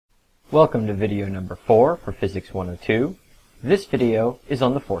Welcome to video number 4 for Physics 102. This video is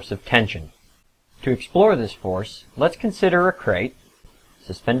on the force of tension. To explore this force, let's consider a crate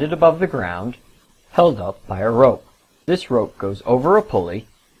suspended above the ground, held up by a rope. This rope goes over a pulley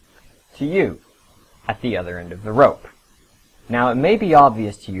to you at the other end of the rope. Now it may be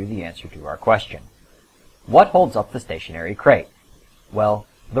obvious to you the answer to our question. What holds up the stationary crate? Well,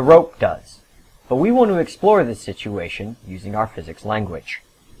 the rope does. But we want to explore this situation using our physics language.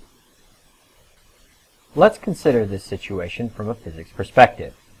 Let's consider this situation from a physics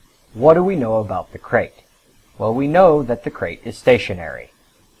perspective. What do we know about the crate? Well, we know that the crate is stationary.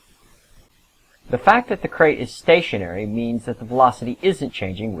 The fact that the crate is stationary means that the velocity isn't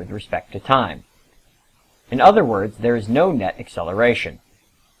changing with respect to time. In other words, there is no net acceleration.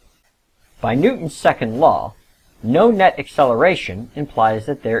 By Newton's second law, no net acceleration implies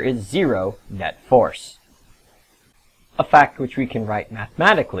that there is zero net force. A fact which we can write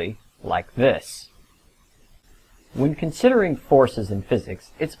mathematically like this. When considering forces in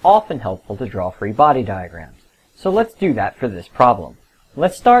physics, it's often helpful to draw free body diagrams. So let's do that for this problem.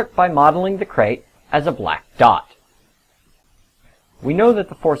 Let's start by modeling the crate as a black dot. We know that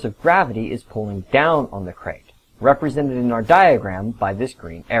the force of gravity is pulling down on the crate, represented in our diagram by this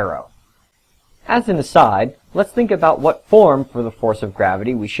green arrow. As an aside, let's think about what form for the force of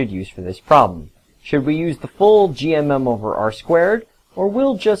gravity we should use for this problem. Should we use the full GMM over r squared, or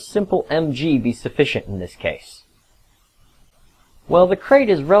will just simple mg be sufficient in this case? Well, the crate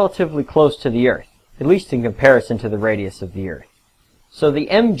is relatively close to the Earth, at least in comparison to the radius of the Earth. So the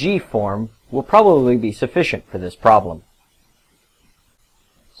mg form will probably be sufficient for this problem.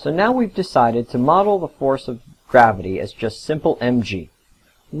 So now we've decided to model the force of gravity as just simple mg.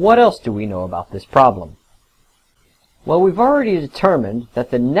 What else do we know about this problem? Well, we've already determined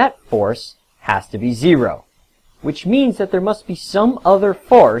that the net force has to be zero, which means that there must be some other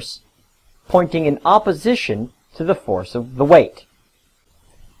force pointing in opposition to the force of the weight.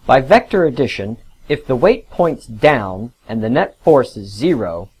 By vector addition, if the weight points down and the net force is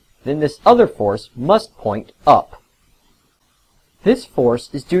zero, then this other force must point up. This force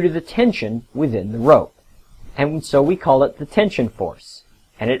is due to the tension within the rope, and so we call it the tension force,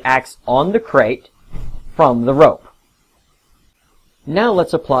 and it acts on the crate from the rope. Now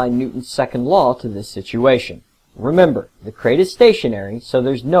let's apply Newton's second law to this situation. Remember, the crate is stationary, so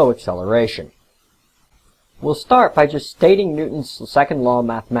there's no acceleration. We'll start by just stating Newton's second law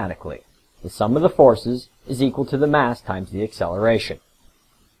mathematically. The sum of the forces is equal to the mass times the acceleration.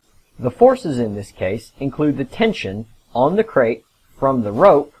 The forces in this case include the tension on the crate from the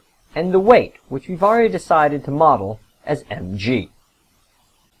rope and the weight, which we've already decided to model as mg.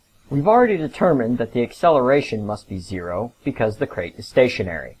 We've already determined that the acceleration must be zero because the crate is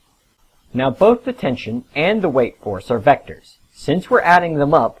stationary. Now both the tension and the weight force are vectors. Since we're adding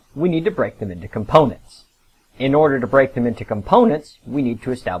them up, we need to break them into components. In order to break them into components, we need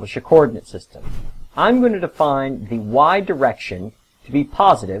to establish a coordinate system. I'm going to define the y direction to be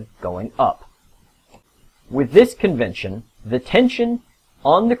positive going up. With this convention, the tension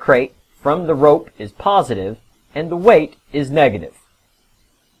on the crate from the rope is positive and the weight is negative.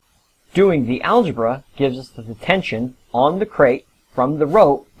 Doing the algebra gives us that the tension on the crate from the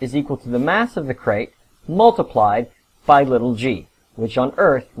rope is equal to the mass of the crate multiplied by little g, which on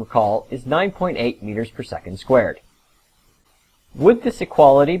Earth, recall, is 9.8 meters per second squared. Would this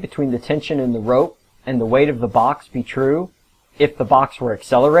equality between the tension in the rope and the weight of the box be true if the box were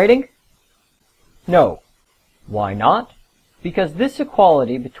accelerating? No. Why not? Because this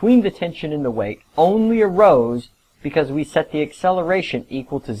equality between the tension and the weight only arose because we set the acceleration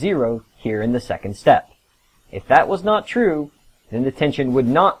equal to zero here in the second step. If that was not true, then the tension would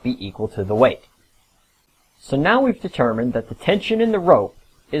not be equal to the weight. So now we've determined that the tension in the rope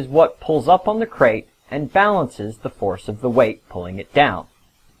is what pulls up on the crate and balances the force of the weight pulling it down.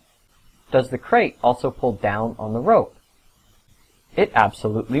 Does the crate also pull down on the rope? It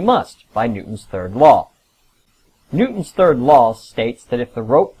absolutely must, by Newton's third law. Newton's third law states that if the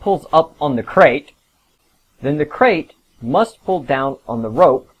rope pulls up on the crate, then the crate must pull down on the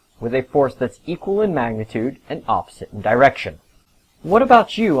rope with a force that's equal in magnitude and opposite in direction. What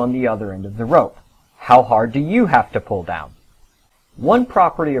about you on the other end of the rope? How hard do you have to pull down? One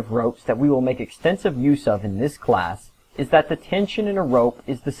property of ropes that we will make extensive use of in this class is that the tension in a rope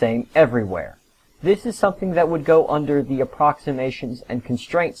is the same everywhere. This is something that would go under the approximations and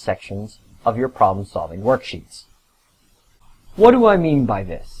constraints sections of your problem-solving worksheets. What do I mean by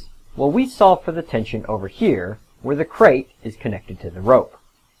this? Well, we solve for the tension over here, where the crate is connected to the rope.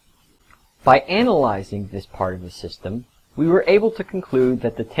 By analyzing this part of the system, we were able to conclude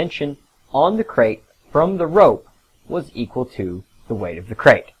that the tension on the crate from the rope was equal to the weight of the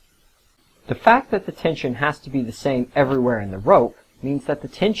crate. The fact that the tension has to be the same everywhere in the rope means that the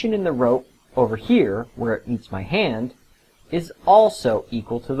tension in the rope over here, where it meets my hand, is also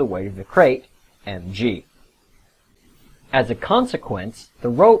equal to the weight of the crate, mg. As a consequence, the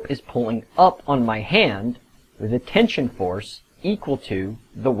rope is pulling up on my hand with a tension force equal to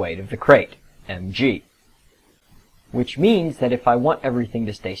the weight of the crate, mg. Which means that if I want everything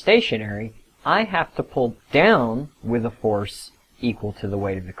to stay stationary, I have to pull down with a force equal to the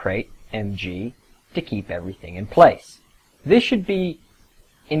weight of the crate, mg, to keep everything in place. This should be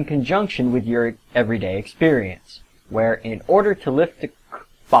in conjunction with your everyday experience, where in order to lift the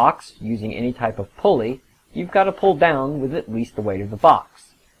box using any type of pulley, you've got to pull down with at least the weight of the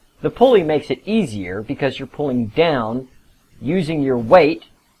box. The pulley makes it easier because you're pulling down using your weight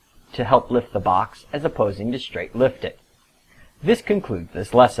to help lift the box as opposing to straight lift it. This concludes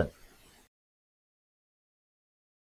this lesson.